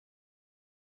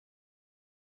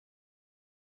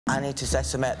I need to say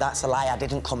something. That's a lie. I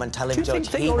didn't come and tell him,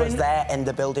 Judge. He was there in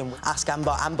the building. Ask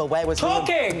Amber. Amber, where was he?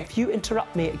 Talking! If you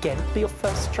interrupt me again, it'll be your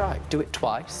first strike. Do it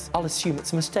twice. I'll assume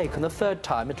it's a mistake. On the third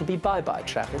time, it'll be bye-bye,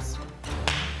 Travis.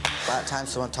 About time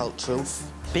someone told the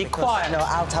truth. Be quiet. No,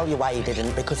 I'll tell you why he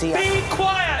didn't, because he... Be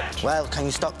quiet! Well, can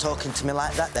you stop talking to me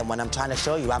like that, then, when I'm trying to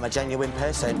show you I'm a genuine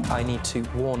person? I need to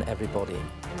warn everybody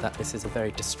that this is a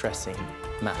very distressing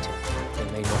matter. They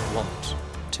may not want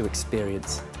to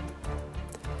experience.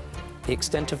 The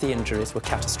extent of the injuries were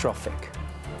catastrophic.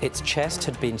 Its chest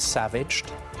had been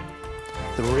savaged,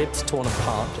 the ribs torn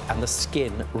apart, and the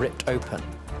skin ripped open.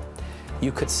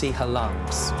 You could see her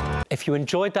lungs. If you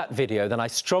enjoyed that video, then I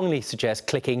strongly suggest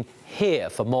clicking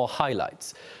here for more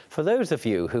highlights. For those of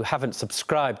you who haven't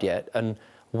subscribed yet, and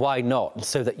why not,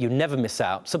 so that you never miss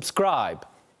out, subscribe.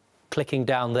 Clicking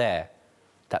down there,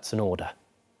 that's an order.